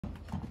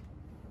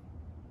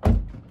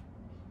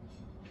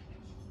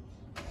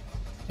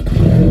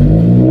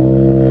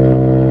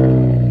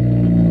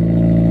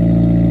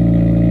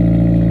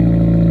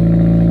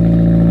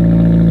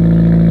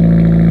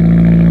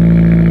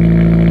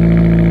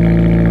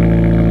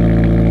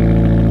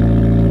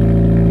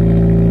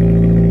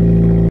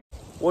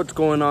What's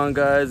going on,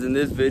 guys? In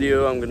this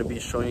video I'm going to be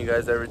showing you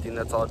guys everything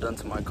that's all done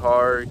to my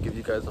car, give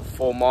you guys a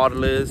full model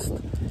list,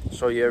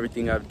 show you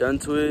everything I've done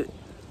to it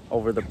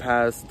over the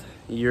past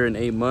year and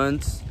 8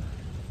 months,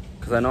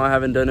 because I know I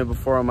haven't done it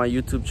before on my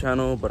YouTube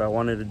channel, but I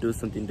wanted to do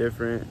something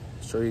different,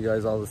 show you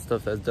guys all the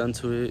stuff that's done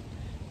to it,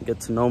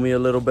 get to know me a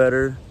little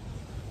better.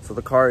 So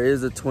the car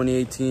is a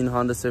 2018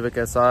 Honda Civic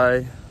Si.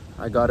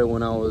 I got it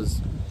when I was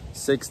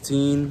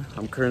 16.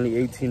 I'm currently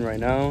 18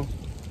 right now.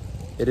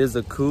 It is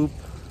a coupe.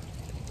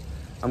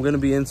 I'm gonna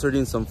be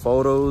inserting some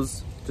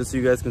photos just so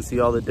you guys can see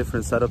all the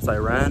different setups I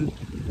ran,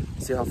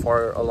 see how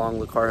far along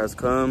the car has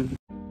come.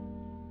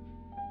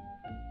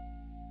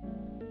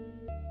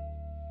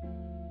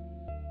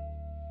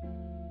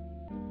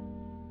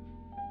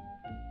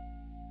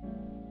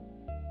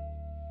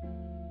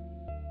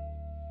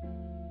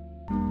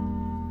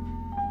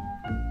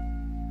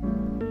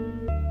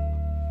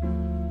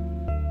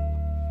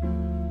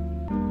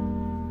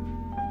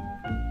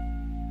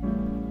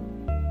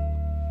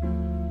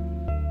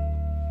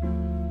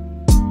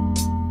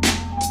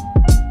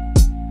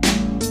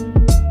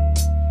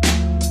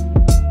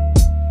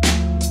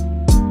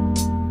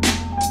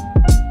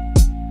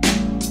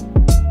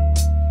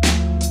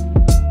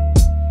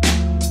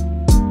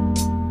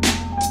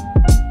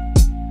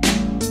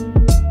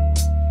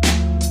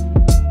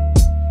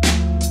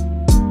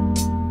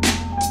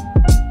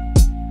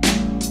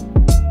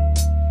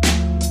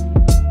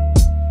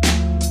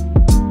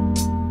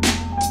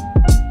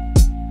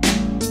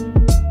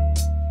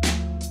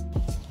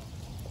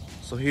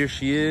 So here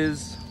she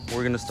is.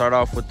 We're gonna start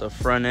off with the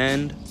front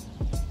end.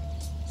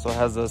 So it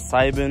has a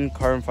Cybin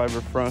carbon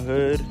fiber front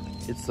hood.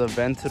 It's a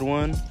vented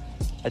one.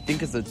 I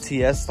think it's a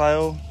TS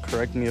style,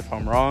 correct me if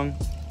I'm wrong.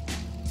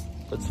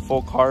 It's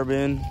full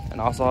carbon,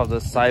 and I also have the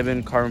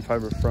Cybin carbon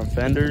fiber front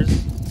fenders.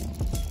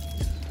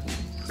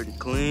 Pretty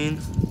clean.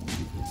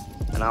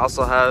 And I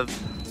also have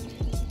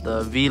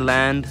the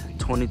V-Land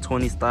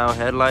 2020 style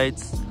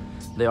headlights.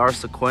 They are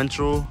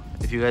sequential,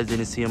 if you guys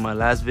didn't see in my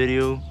last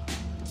video.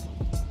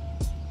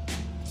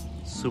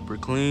 Super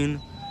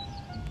clean.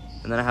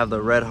 And then I have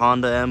the red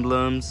Honda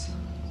emblems.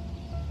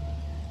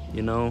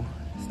 You know,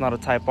 it's not a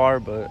Type R,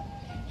 but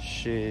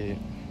shit,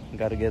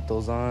 gotta get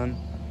those on.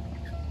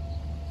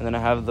 And then I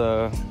have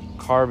the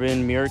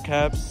carbon mirror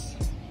caps.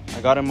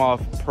 I got them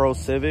off Pro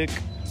Civic.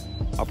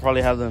 I'll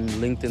probably have them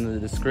linked in the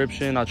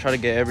description. I'll try to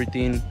get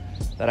everything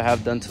that I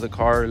have done to the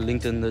car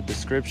linked in the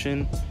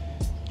description,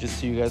 just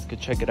so you guys could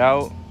check it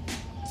out.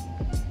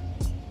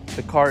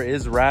 The car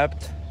is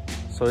wrapped,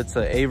 so it's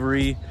an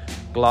Avery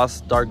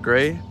gloss dark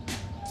gray.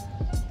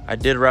 I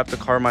did wrap the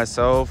car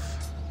myself,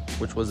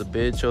 which was a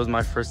bitch. It was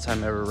my first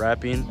time ever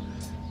wrapping,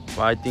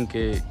 but I think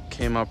it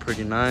came out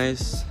pretty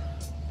nice.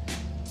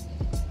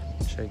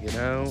 Check it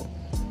out.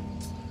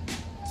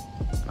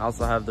 I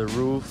also have the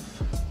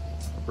roof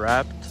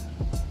wrapped,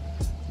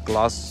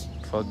 gloss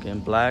fucking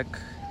black,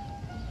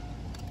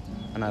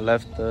 and I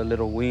left the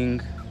little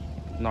wing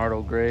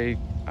Nardo gray,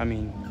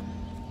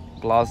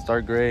 gloss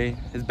dark gray.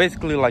 It's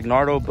basically like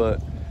Nardo,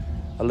 but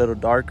a little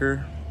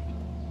darker.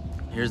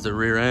 Here's the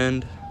rear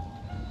end.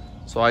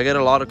 So I get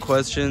a lot of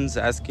questions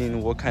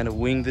asking what kind of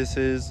wing this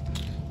is.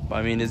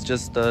 But it's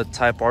just the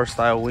Type R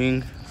style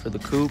wing for the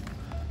coupe.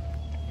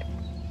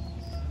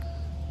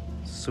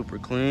 Super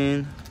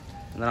clean.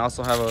 And then I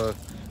also have a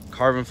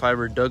carbon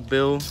fiber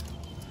duckbill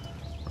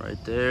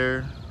right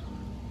there.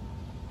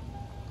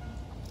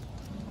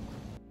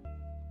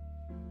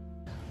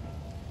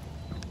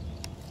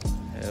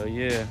 Hell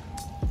yeah.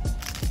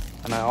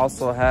 And I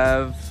also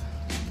have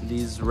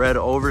these red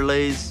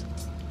overlays.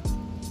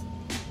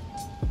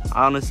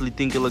 I honestly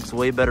think it looks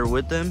way better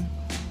with them.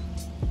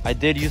 I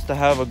did used to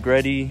have a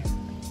Greddy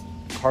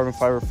carbon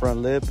fiber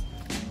front lip,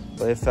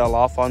 but it fell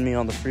off on me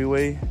on the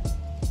freeway.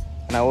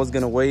 And I was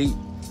gonna wait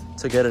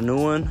to get a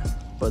new one,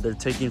 but they're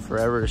taking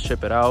forever to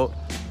ship it out.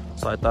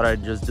 So I thought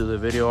I'd just do the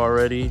video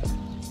already,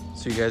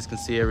 so you guys can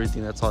see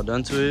everything that's all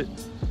done to it.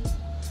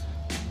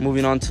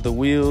 Moving on to the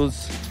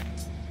wheels.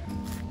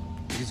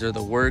 These are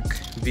the Work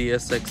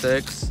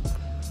vsxx.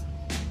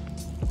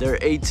 They're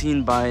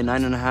 18 by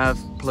 9.5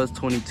 plus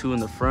 22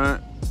 in the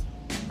front,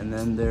 and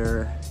then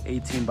they're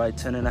 18 by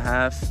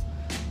 10.5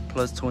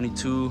 plus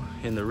 22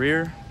 in the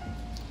rear.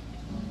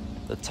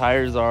 The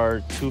tires are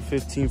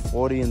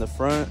 215/40 in the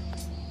front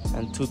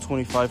and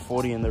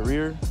 225/40 in the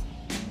rear.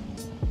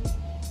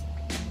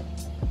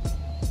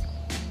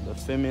 The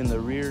FIM in the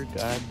rear,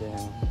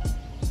 goddamn,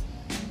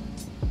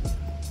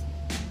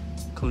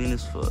 clean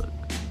as fuck.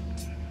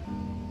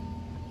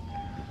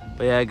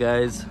 But yeah,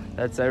 guys,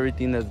 that's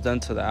everything that's done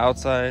to the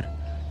outside.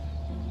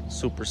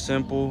 Super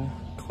simple,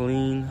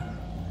 clean.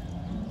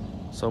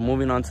 So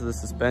moving on to the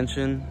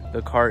suspension,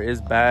 the car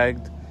is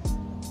bagged.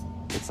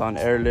 It's on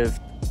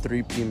Airlift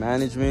 3P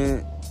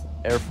management,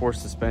 Air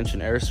Force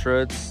suspension air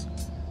struts.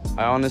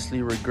 I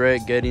honestly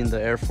regret getting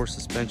the Air Force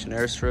suspension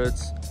air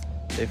struts.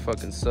 They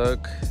fucking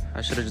suck.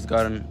 I should have just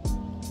gotten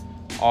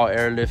all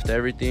Airlift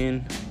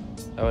everything.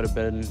 That would have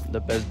been the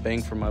best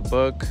bang for my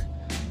buck,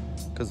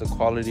 because the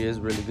quality is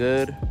really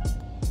good.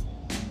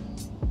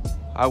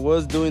 I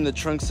was doing the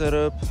trunk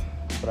setup,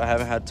 but I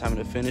haven't had time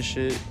to finish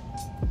it.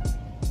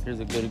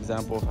 Here's a good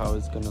example of how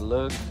it's gonna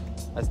look.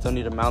 I still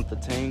need to mount the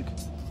tank.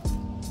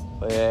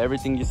 But yeah,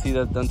 everything you see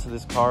that's done to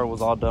this car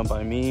was all done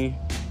by me.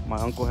 My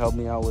uncle helped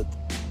me out with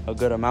a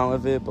good amount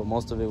of it, but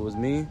most of it was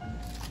me.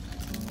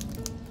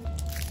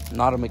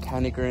 Not a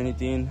mechanic or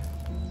anything.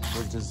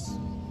 We're just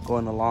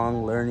going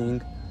along,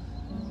 learning.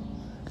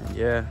 And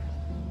yeah.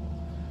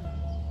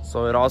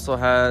 So it also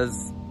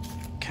has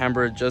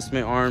camber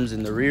adjustment arms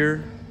in the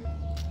rear.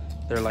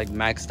 They're like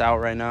maxed out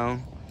right now.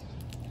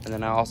 And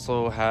then I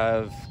also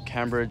have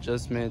camber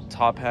adjustment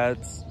top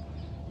hats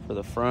for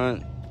the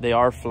front. They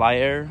are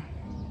Flyyair,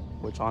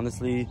 which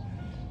honestly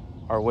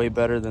are way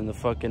better than the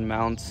fucking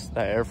mounts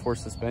that Air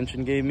Force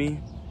Suspension gave me.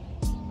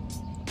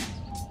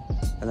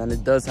 And then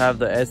it does have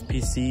the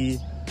SPC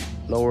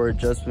lower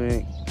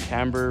adjustment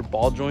camber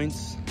ball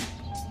joints.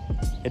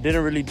 It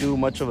didn't really do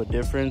much of a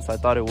difference. I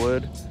thought it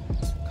would,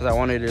 because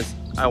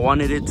I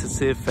wanted it to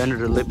sit fender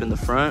to lip in the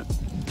front,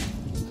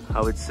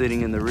 how it's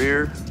sitting in the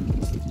rear,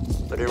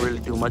 but it didn't really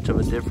do much of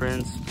a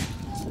difference.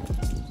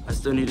 I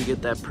still need to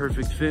get that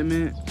perfect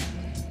fitment.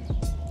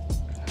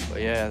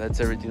 But yeah,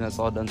 that's everything that's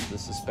all done to the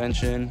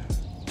suspension.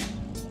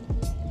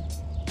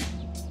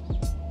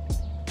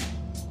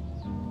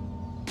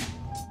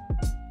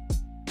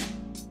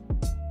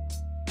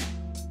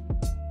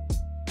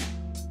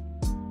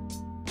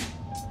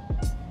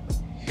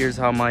 Here's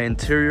how my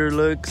interior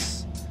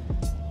looks.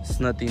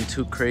 It's nothing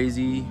too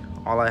crazy.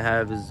 All I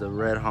have is the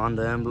red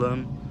Honda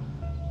emblem.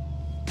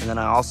 And then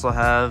I also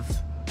have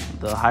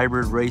the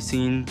Hybrid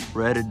Racing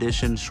Red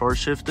Edition short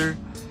shifter.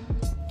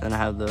 Then I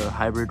have the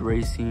Hybrid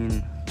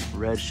Racing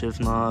red shift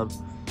knob.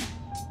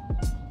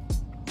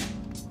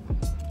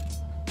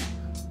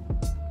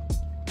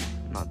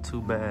 Not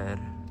too bad.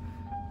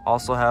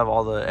 Also have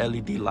all the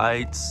LED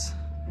lights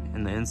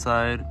in the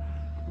inside,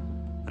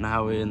 and I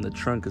have it in the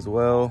trunk as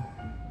well.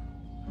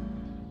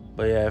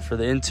 But yeah, for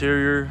the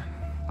interior,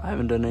 I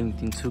haven't done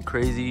anything too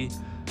crazy.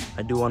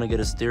 I do want to get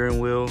a steering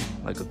wheel,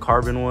 like a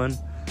carbon one.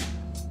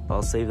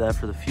 I'll save that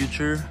for the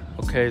future.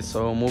 Okay,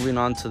 so moving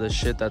on to the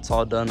shit that's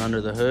all done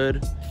under the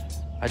hood.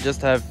 I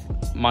just have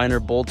minor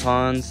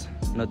bolt-ons,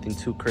 nothing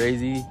too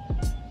crazy.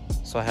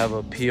 So I have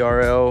a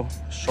PRL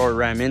short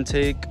ram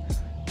intake.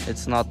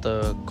 It's not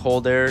the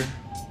cold air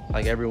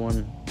like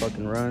everyone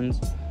fucking runs.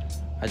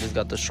 I just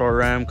got the short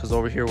ram because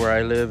over here where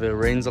I live, it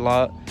rains a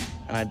lot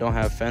and I don't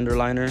have fender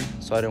liner,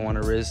 so I didn't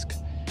want to risk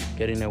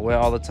getting it wet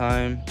all the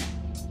time.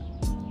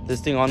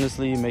 This thing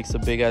honestly makes a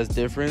big ass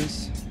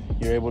difference.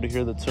 You're able to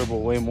hear the turbo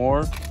way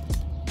more.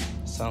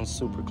 Sounds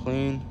super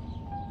clean.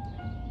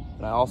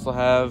 And I also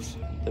have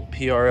the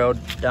PRL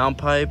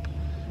downpipe.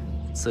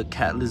 It's a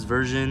catless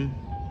version.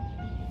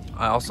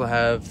 I also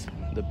have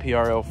the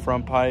PRL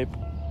front pipe.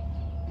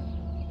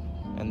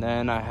 And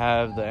then I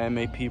have the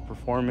MAP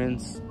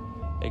Performance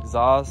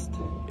exhaust.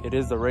 It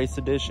is the race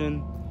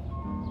edition.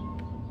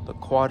 The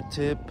quad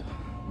tip.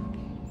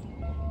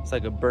 It's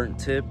like a burnt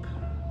tip.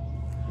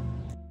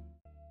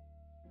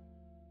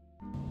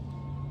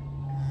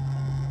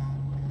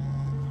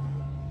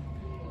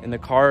 And the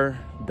car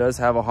does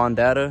have a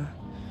Honda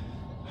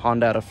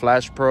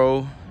Flash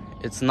Pro.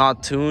 It's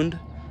not tuned.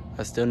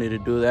 I still need to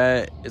do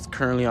that. It's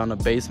currently on a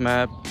base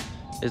map.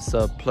 It's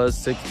a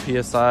 +6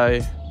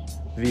 PSI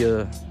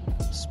via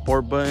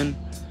sport button.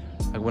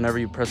 Like whenever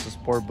you press the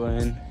sport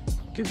button,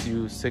 it gives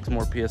you 6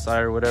 more PSI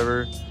or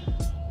whatever.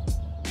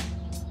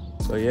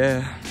 So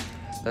yeah,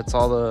 that's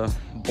all the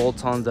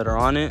bolt-ons that are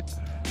on it.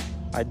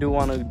 I do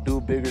want to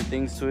do bigger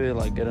things to it,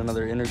 like get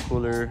another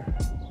intercooler,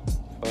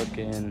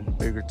 fucking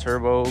bigger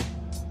turbo.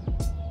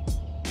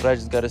 But I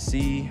just gotta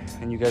see,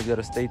 and you guys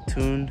gotta stay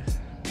tuned.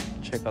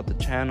 Check out the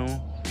channel,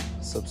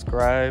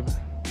 subscribe,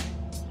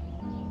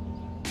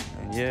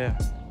 and yeah.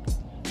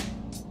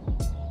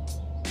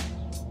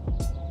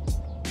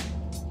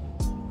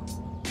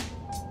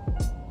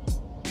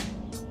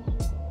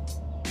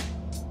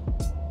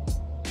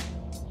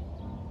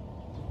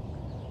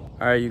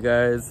 All right, you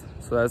guys,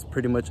 so that's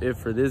pretty much it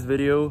for this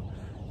video.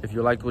 If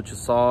you liked what you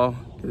saw,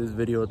 give this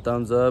video a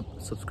thumbs up,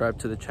 subscribe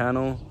to the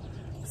channel,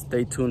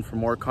 stay tuned for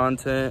more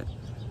content.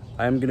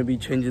 I am gonna be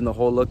changing the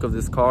whole look of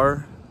this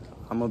car.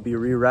 I'm gonna be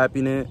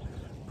rewrapping it,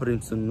 putting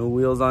some new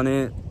wheels on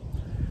it,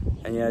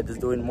 and yeah, just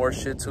doing more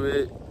shit to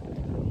it.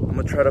 I'm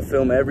gonna try to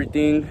film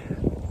everything,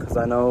 because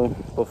I know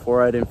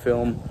before I didn't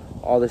film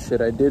all the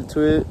shit I did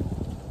to it.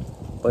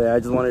 But yeah, I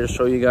just wanted to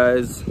show you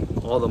guys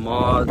all the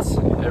mods,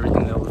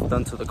 everything that was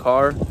done to the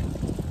car.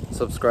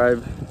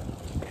 Subscribe,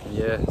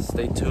 yeah,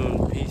 stay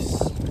tuned, peace.